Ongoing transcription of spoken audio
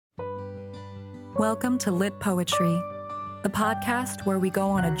Welcome to Litpoetry, the podcast where we go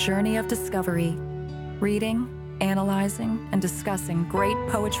on a journey of discovery, reading, analyzing, and discussing great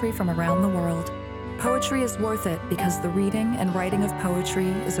poetry from around the world. Poetry is worth it because the reading and writing of poetry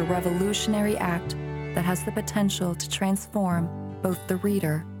is a revolutionary act that has the potential to transform both the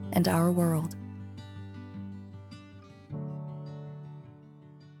reader and our world.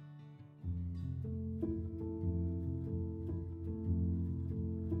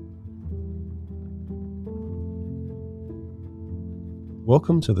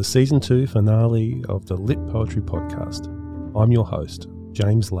 Welcome to the Season 2 finale of the Lit Poetry Podcast. I'm your host,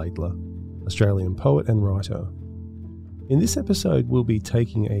 James Laidler, Australian poet and writer. In this episode, we'll be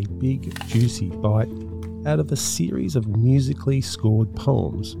taking a big, juicy bite out of a series of musically scored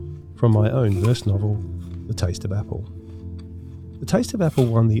poems from my own verse novel, The Taste of Apple. The Taste of Apple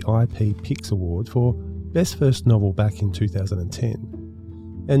won the IP Picks Award for Best First Novel back in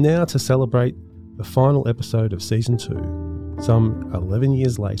 2010. And now, to celebrate the final episode of Season 2, some 11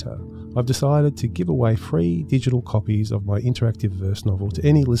 years later, I've decided to give away free digital copies of my interactive verse novel to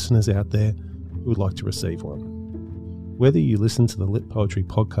any listeners out there who would like to receive one. Whether you listen to the Lit Poetry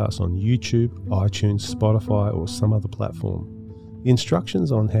Podcast on YouTube, iTunes, Spotify, or some other platform, the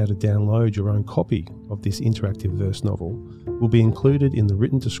instructions on how to download your own copy of this interactive verse novel will be included in the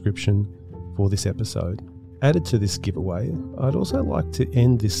written description for this episode. Added to this giveaway, I'd also like to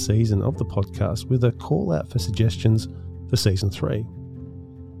end this season of the podcast with a call out for suggestions for Season 3.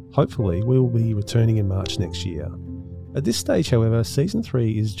 Hopefully, we will be returning in March next year. At this stage, however, Season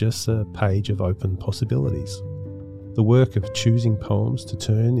 3 is just a page of open possibilities. The work of choosing poems to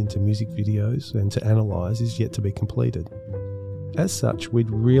turn into music videos and to analyse is yet to be completed. As such,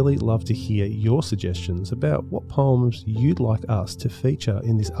 we'd really love to hear your suggestions about what poems you'd like us to feature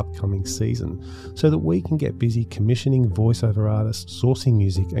in this upcoming season so that we can get busy commissioning voiceover artists, sourcing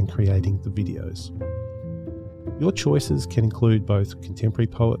music and creating the videos. Your choices can include both contemporary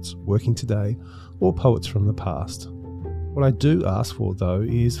poets working today or poets from the past. What I do ask for, though,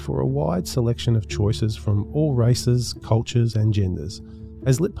 is for a wide selection of choices from all races, cultures and genders,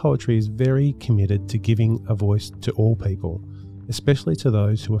 as lit poetry is very committed to giving a voice to all people, especially to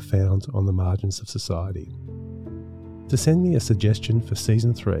those who are found on the margins of society. To send me a suggestion for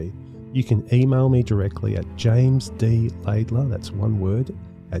Season 3, you can email me directly at jamesdlaidler, that's one word,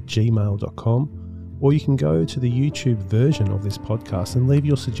 @gmail.com, or you can go to the YouTube version of this podcast and leave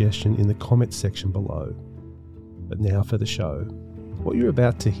your suggestion in the comments section below. But now for the show. What you're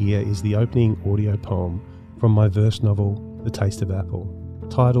about to hear is the opening audio poem from my verse novel, The Taste of Apple,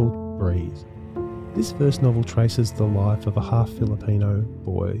 titled Breathe. This verse novel traces the life of a half-Filipino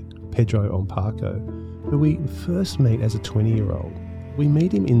boy, Pedro Ompaco, who we first meet as a 20-year-old. We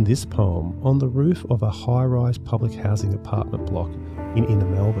meet him in this poem on the roof of a high-rise public housing apartment block in inner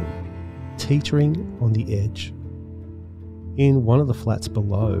Melbourne, teetering on the edge. In one of the flats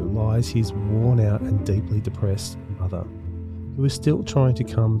below lies his worn-out and deeply depressed mother, who is still trying to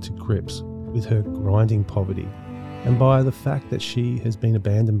come to grips with her grinding poverty and by the fact that she has been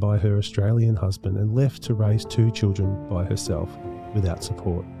abandoned by her Australian husband and left to raise 2 children by herself without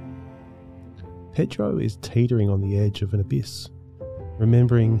support. Pedro is teetering on the edge of an abyss,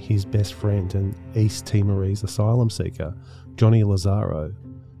 remembering his best friend and East Timorese asylum seeker, Johnny Lazaro,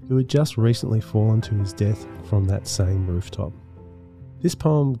 who had just recently fallen to his death from that same rooftop. This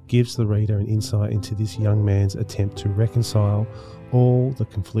poem gives the reader an insight into this young man's attempt to reconcile all the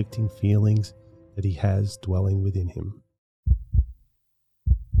conflicting feelings that he has dwelling within him.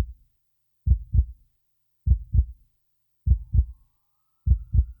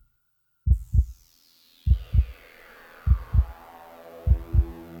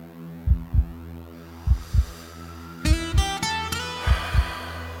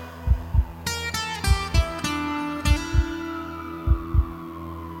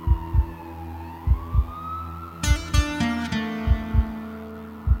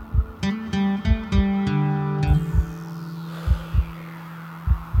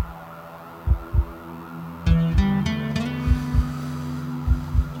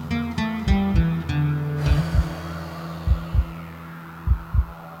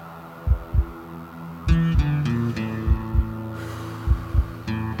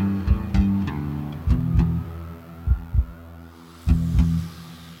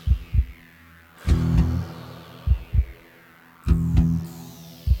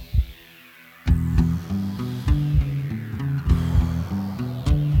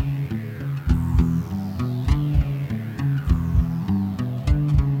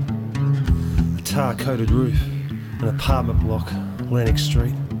 tar-coated roof, an apartment block, Lennox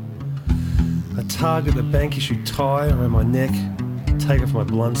Street. I tug at the bank-issue tie around my neck, take off my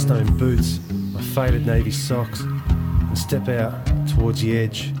bluntstone boots, my my faded navy socks and step out towards the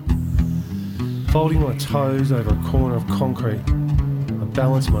edge. Folding my toes over a corner of concrete, I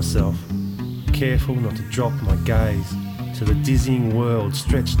balance myself, careful not to drop my gaze to the dizzying world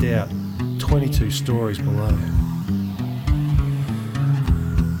stretched out 22 stories below.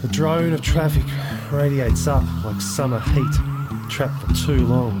 The drone of traffic radiates up like summer heat, trapped for too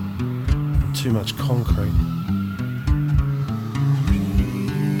long, too much concrete.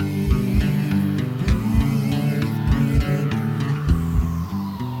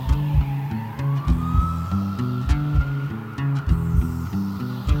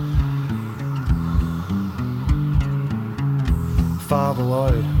 Far below,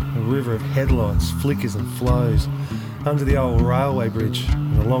 a river of headlights flickers and flows under the old railway bridge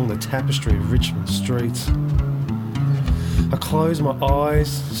and along the tapestry of Richmond streets. I close my eyes,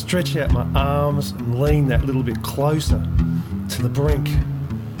 stretch out my arms and lean that little bit closer to the brink,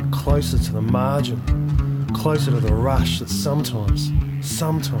 closer to the margin, closer to the rush that sometimes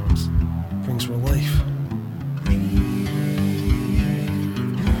brings relief.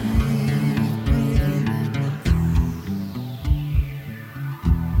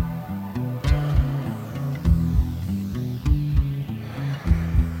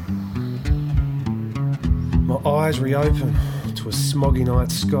 My eyes reopen to a smoggy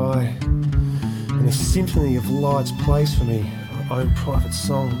night sky and a symphony of lights plays for me my own private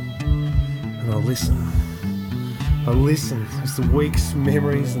song, and I listen. I listen as the week's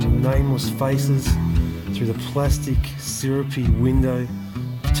memories and nameless faces through the plastic, syrupy window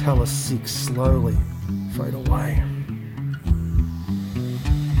of Taller 6 slowly fade away.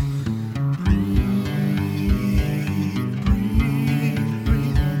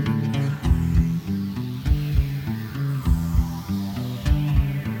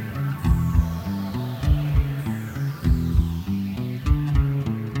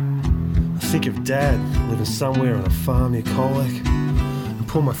 Think of Dad living somewhere on a farm near Colac, and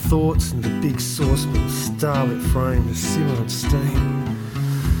pour my thoughts into the big saucepan, starlit frame to simmer and steam.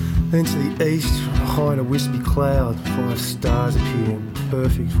 Then to the east, behind a wispy cloud, 5 stars appear in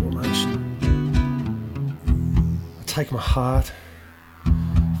perfect formation. I take my heart,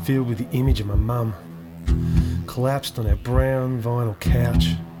 filled with the image of my mum, collapsed on our brown vinyl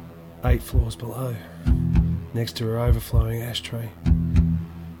couch, 8 floors below, next to her overflowing ashtray.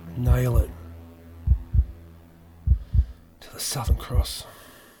 Nail it to the Southern Cross.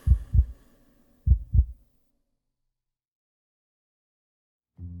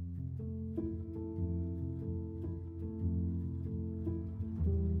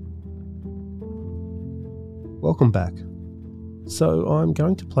 Welcome back. So I'm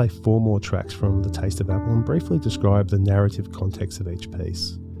going to play 4 more tracks from The Taste of Apple and briefly describe the narrative context of each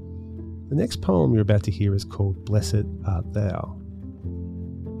piece. The next poem you're about to hear is called Blessed Art Thou.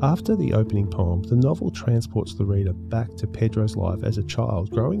 After the opening poem, the novel transports the reader back to Pedro's life as a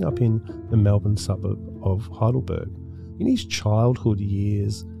child growing up in the Melbourne suburb of Heidelberg. In his childhood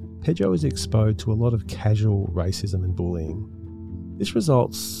years, Pedro is exposed to a lot of casual racism and bullying. This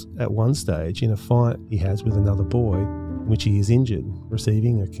results at one stage in a fight he has with another boy in which he is injured,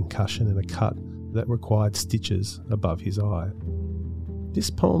 receiving a concussion and a cut that required stitches above his eye.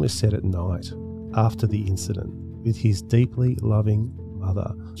 This poem is set at night after the incident with his deeply loving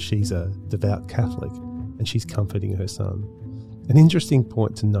mother. She's a devout Catholic and she's comforting her son. An interesting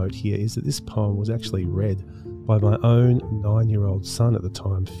point to note here is that this poem was actually read by my own 9-year-old son at the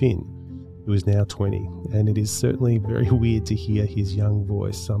time, Finn, who is now 20, and it is certainly very weird to hear his young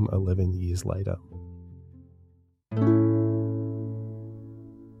voice some 11 years later.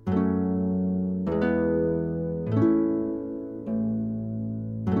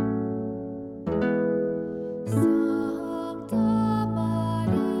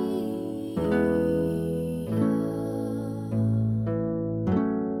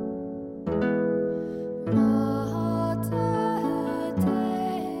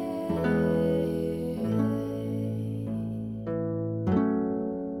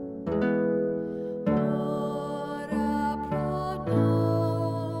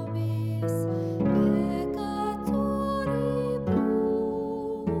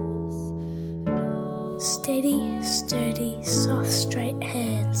 Steady, sturdy, soft, straight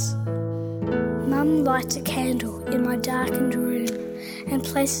hands. Mum lights a candle in my darkened room and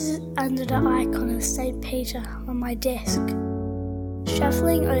places it under the icon of St. Peter on my desk.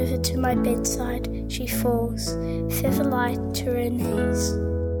 Shuffling over to my bedside, she falls, feather light to her knees.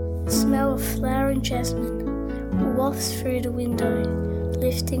 The smell of flower and jasmine wafts through the window,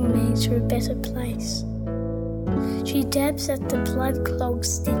 lifting me to a better place. She dabs at the blood-clogged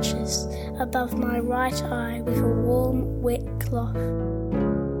stitches above my right eye with a warm, wet cloth.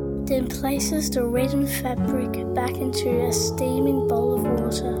 then places the reddened fabric back into a steaming bowl of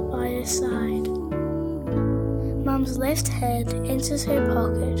water by her side. Mum's left hand enters her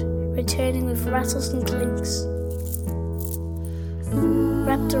pocket, returning with rattles and clinks.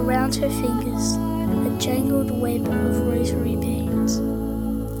 Wrapped around her fingers, a jangled web of rosary beads.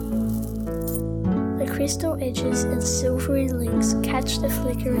 The crystal edges and silvery links catch the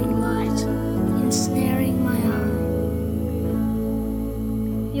flickering light, ensnaring my eye.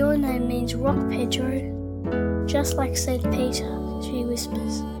 Your name means rock, Pedro, just like St. Peter, she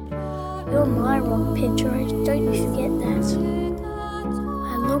whispers. You're my rock, Pedro, don't you forget that.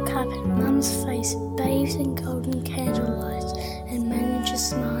 I look up at Mum's face bathed in golden candlelight and manage a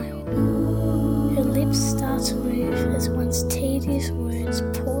smile. Her lips start to move as once tedious words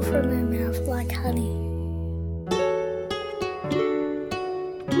pour from her mouth like honey.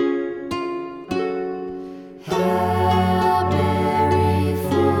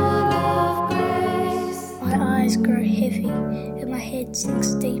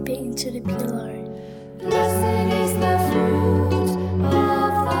 Sinks deeper into the pillow. Blessed is the fruit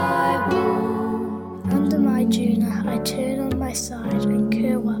of thy womb. Under my Juna, I turn on my side and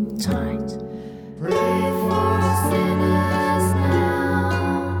curl up tight. Pray for sinners now.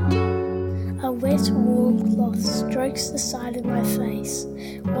 A wet, warm cloth strokes the side of my face,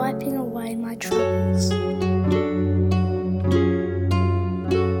 wiping away my troubles.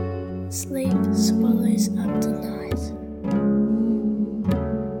 Sleep swallows up the night.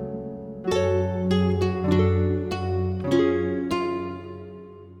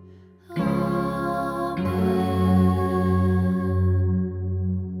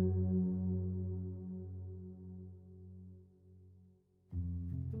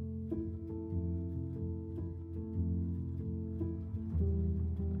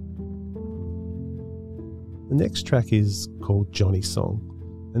 The next track is called Johnny's Song,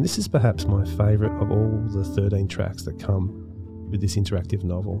 and this is perhaps my favourite of all the 13 tracks that come with this interactive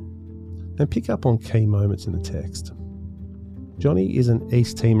novel, and pick up on key moments in the text. Johnny is an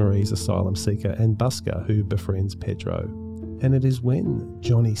East Timorese asylum seeker and busker who befriends Pedro, and it is when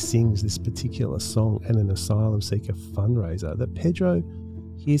Johnny sings this particular song at an asylum seeker fundraiser that Pedro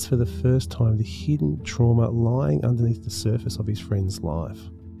hears for the first time the hidden trauma lying underneath the surface of his friend's life.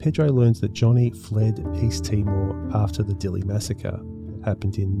 Pedro learns that Johnny fled East Timor after the Dili massacre that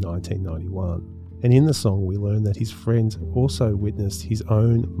happened in 1991. And in the song we learn that his friend also witnessed his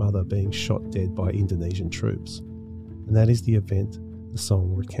own mother being shot dead by Indonesian troops. And that is the event the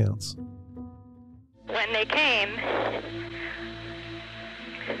song recounts. When they came,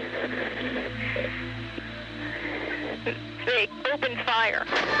 they opened fire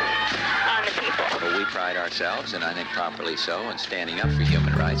on the people. Well, we pride ourselves, and I think properly so, in standing up for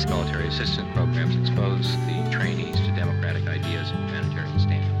human rights. Military assistance programs expose the trainees to democratic ideas and humanitarian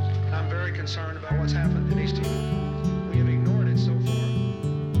standards. I'm very concerned about what's happened in East Timor. We have ignored it so far.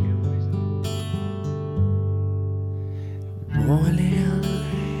 Morning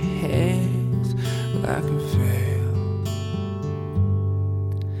hangs like a veil.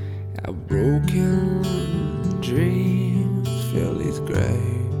 Our broken dreams fill these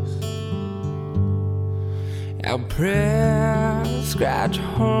graves. Our prayers scratch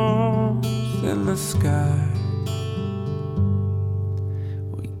holes in the sky.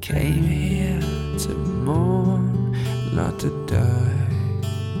 We came here to mourn, not to die.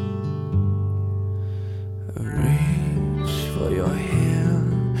 Reach for your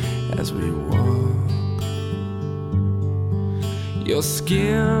hand as we walk. Your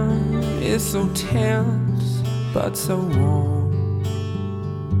skin is so tense, but so warm.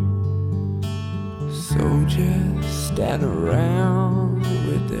 Soldiers stand around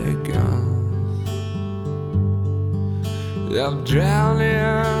with their guns. They're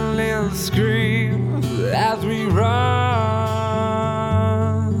drowning in screams as we run.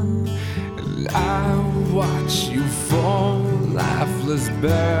 And I watch you fall, lifeless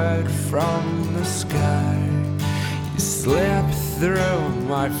bird from the sky. You slip through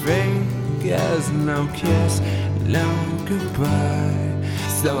my fingers, no kiss, no goodbye.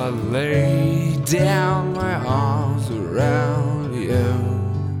 So I lay down my arms around you,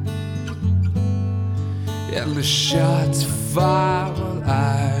 and the shots fire while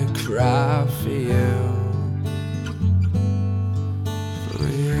I cry for you. For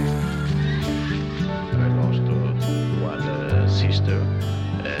you. I lost one sister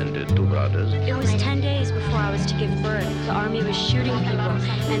and two brothers. It was 10 days before I was to give birth. The army was shooting people,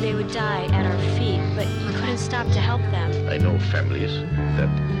 and they would die at our feet, but you couldn't stop to help them. I know families that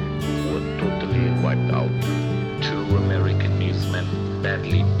were totally wiped out. Two American newsmen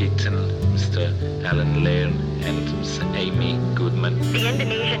badly beaten, Mr. Alan Laird and Miss Amy Goodman. The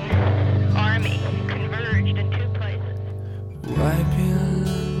Indonesian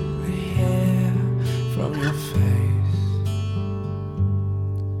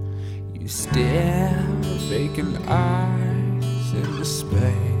eyes into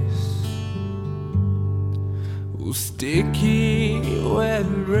space. Oh, sticky, wet,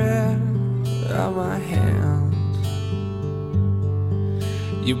 red are my hands.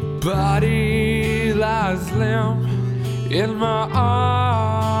 Your body lies limp in my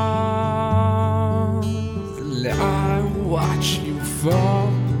arms. And I watch you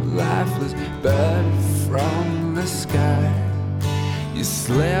fall, lifeless bird from the sky. You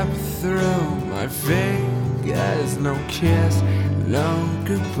slip through my fingers, no kiss, no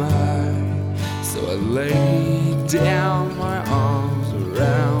goodbye. So I lay down my arms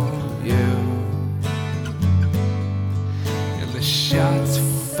around you, and the shots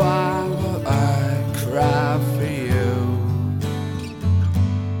follow. I cry for you.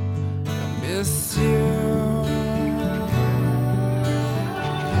 I miss you.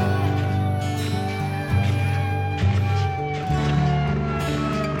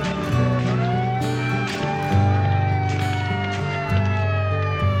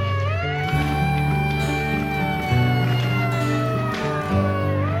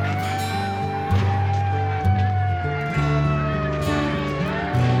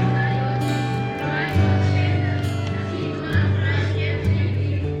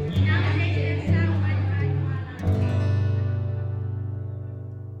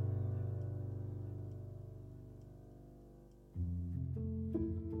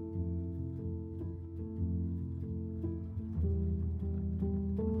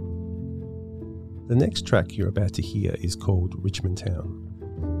 The next track you're about to hear is called Richmond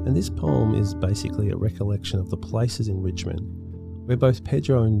Town, and this poem is basically a recollection of the places in Richmond where both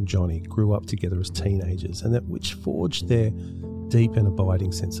Pedro and Johnny grew up together as teenagers and that which forged their deep and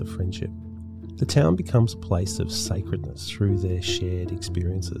abiding sense of friendship. The town becomes a place of sacredness through their shared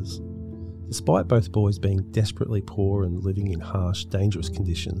experiences. Despite both boys being desperately poor and living in harsh, dangerous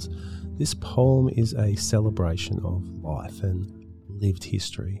conditions, this poem is a celebration of life and lived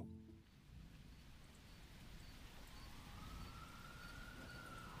history.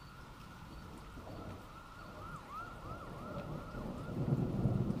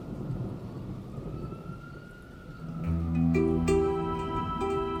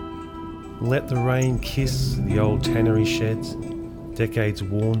 Let the rain kiss the old tannery sheds, decades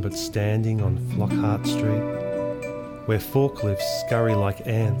worn but standing on Flockhart Street, where forklifts scurry like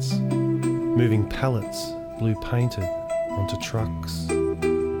ants, moving pallets blue painted onto trucks.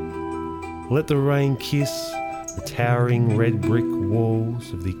 Let the rain kiss the towering red brick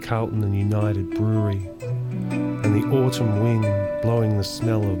walls of the Carlton and United Brewery, and the autumn wind blowing the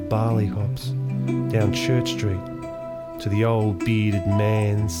smell of barley hops down Church Street to the old bearded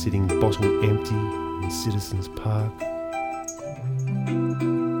man sitting bottle empty in Citizens Park.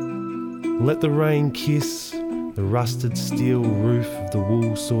 Let the rain kiss the rusted steel roof of the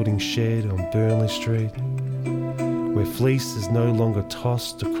wool sorting shed on Burnley Street, where fleece is no longer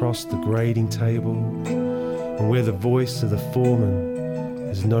tossed across the grading table and where the voice of the foreman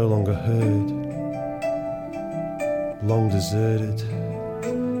is no longer heard. Long deserted,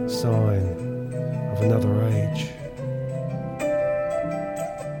 sign of another age.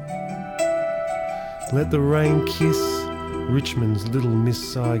 Let the rain kiss Richmond's little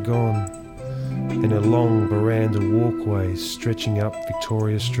Miss Saigon and her long veranda walkways stretching up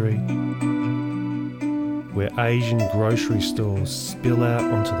Victoria Street, where Asian grocery stores spill out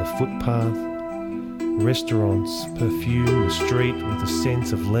onto the footpath, restaurants perfume the street with the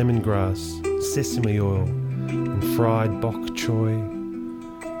scent of lemongrass, sesame oil and fried bok choy,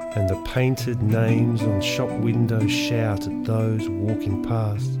 and the painted names on shop windows shout at those walking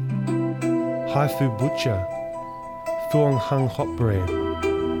past. Haifu Butcher, Thuong Hung Hot Bread,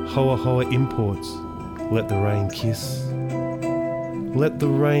 Hoa Hoa Imports, let the rain kiss. Let the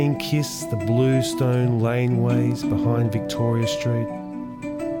rain kiss the bluestone laneways behind Victoria Street,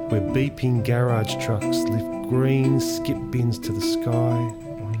 where beeping garage trucks lift green skip bins to the sky,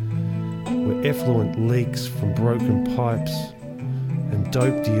 where effluent leaks from broken pipes and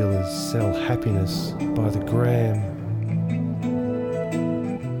dope dealers sell happiness by the gram.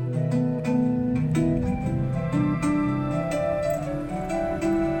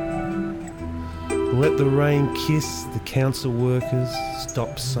 Let the rain kiss the council workers,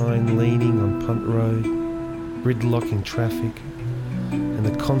 stop sign leaning on Punt Road, gridlocking traffic, and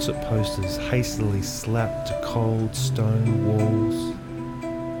the concert posters hastily slapped to cold stone walls.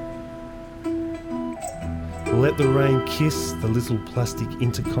 Let the rain kiss the little plastic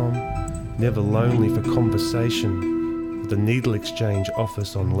intercom, never lonely for conversation, at the Needle Exchange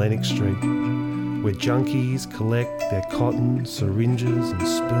office on Lennox Street, where junkies collect their cotton, syringes and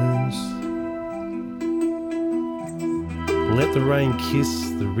spoons. Let the rain kiss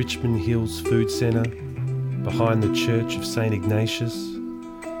the Richmond Hills Food Centre, behind the church of St. Ignatius,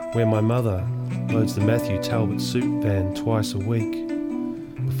 where my mother loads the Matthew Talbot soup van twice a week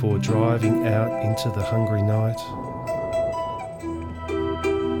before driving out into the hungry night.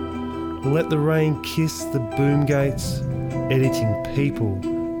 Let the rain kiss the boom gates, editing people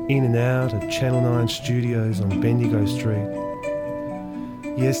in and out of Channel 9 studios on Bendigo Street.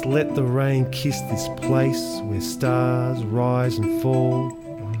 Yes, let the rain kiss this place where stars rise and fall,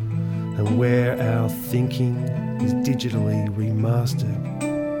 and where our thinking is digitally remastered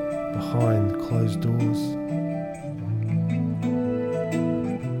behind closed doors.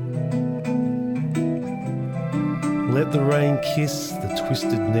 Let the rain kiss the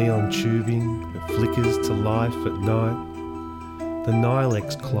twisted neon tubing that flickers to life at night, the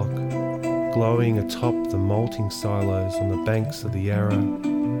Nilex clock glowing atop the malting silos on the banks of the Yarra,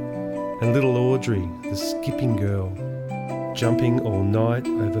 and little Audrey, the skipping girl, jumping all night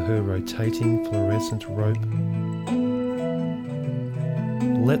over her rotating fluorescent rope.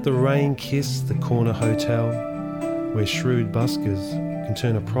 Let the rain kiss the corner hotel where shrewd buskers can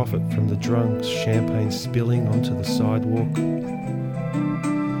turn a profit from the drunks' champagne spilling onto the sidewalk.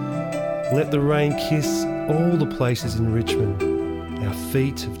 Let the rain kiss all the places in Richmond our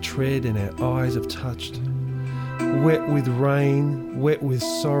feet have tread and our eyes have touched. Wet with rain, wet with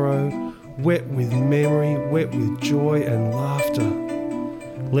sorrow, wet with memory, wet with joy and laughter.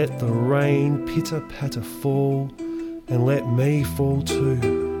 Let the rain pitter-patter fall, and let me fall too.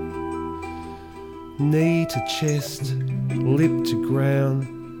 Knee to chest, lip to ground,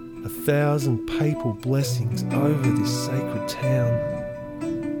 1,000 papal blessings over this sacred town.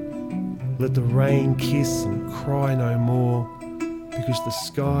 Let the rain kiss and cry no more, because the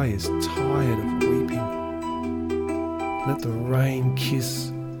sky is tired of weeping. Let the rain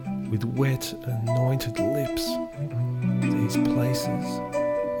kiss with wet, anointed lips these places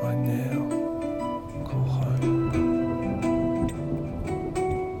I now call home.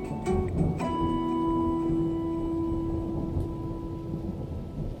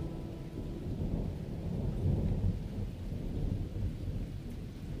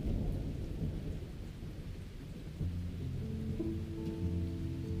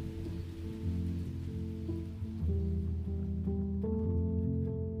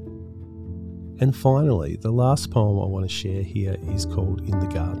 And finally, the last poem I want to share here is called In the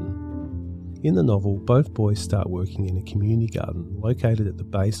Garden. In the novel, both boys start working in a community garden located at the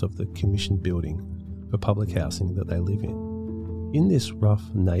base of the commissioned building for public housing that they live in. In this rough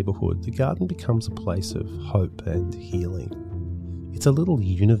neighbourhood, the garden becomes a place of hope and healing. It's a little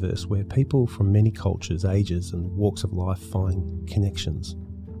universe where people from many cultures, ages and walks of life find connections.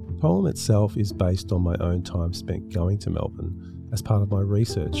 The poem itself is based on my own time spent going to Melbourne as part of my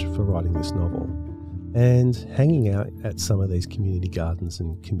research for writing this novel, and hanging out at some of these community gardens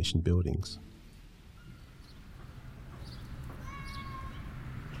and commissioned buildings.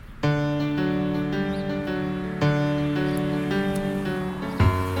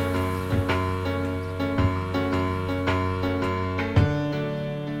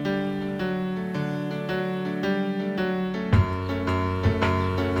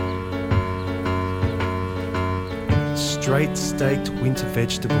 Straight-staked winter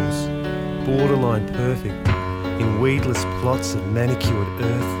vegetables, borderline perfect, in weedless plots of manicured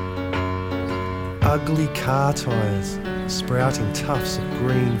earth. Ugly car tyres, sprouting tufts of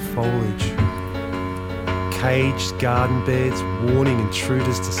green foliage. Caged garden beds, warning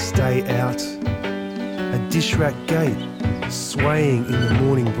intruders to stay out. A dish rack gate, swaying in the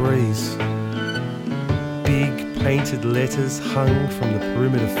morning breeze. Big painted letters hung from the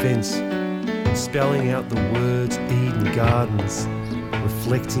perimeter fence, spelling out the words Eden Gardens,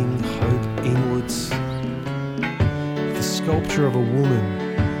 reflecting hope inwards. The sculpture of a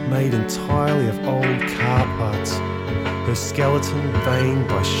woman made entirely of old car parts, her skeleton veined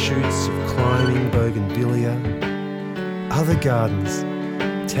by shoots of climbing bougainvillea. Other gardens,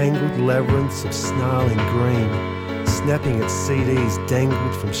 tangled labyrinths of snarling green, snapping at CDs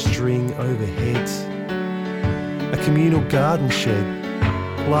dangled from string overhead. A communal garden shed,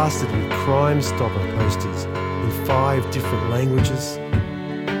 blasted with Crime Stopper posters in 5 different languages.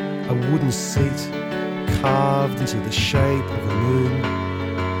 A wooden seat carved into the shape of a moon.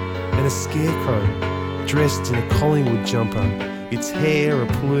 And a scarecrow dressed in a Collingwood jumper, its hair a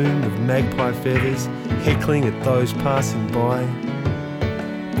plume of magpie feathers, heckling at those passing by.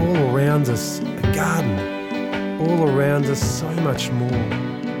 All around us, a garden. All around us, so much more.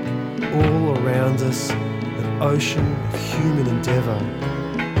 All around us, an ocean of human endeavour.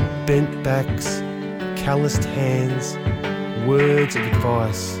 Bent backs, calloused hands, words of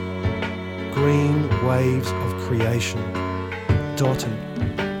advice, green waves of creation, dotted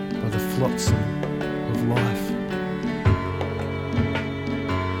by the flotsam of life.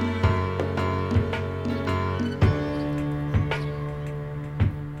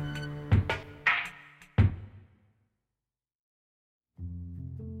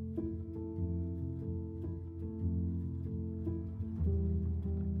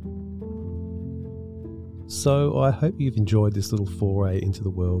 So I hope you've enjoyed this little foray into the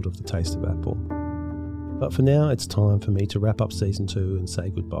world of the Taste of Apple. But for now, it's time for me to wrap up Season 2 and say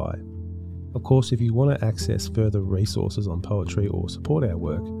goodbye. Of course, if you want to access further resources on poetry or support our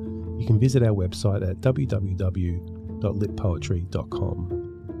work, you can visit our website at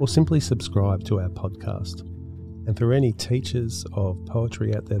www.litpoetry.com or simply subscribe to our podcast. And for any teachers of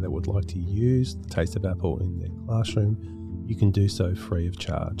poetry out there that would like to use the Taste of Apple in their classroom, you can do so free of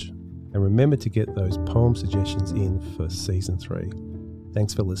charge. And remember to get those poem suggestions in for Season 3.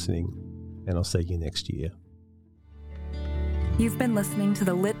 Thanks for listening, and I'll see you next year. You've been listening to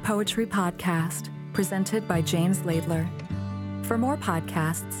the Lit Poetry Podcast, presented by James Laidler. For more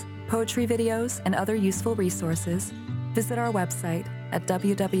podcasts, poetry videos, and other useful resources, visit our website at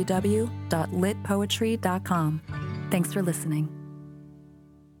www.litpoetry.com. Thanks for listening.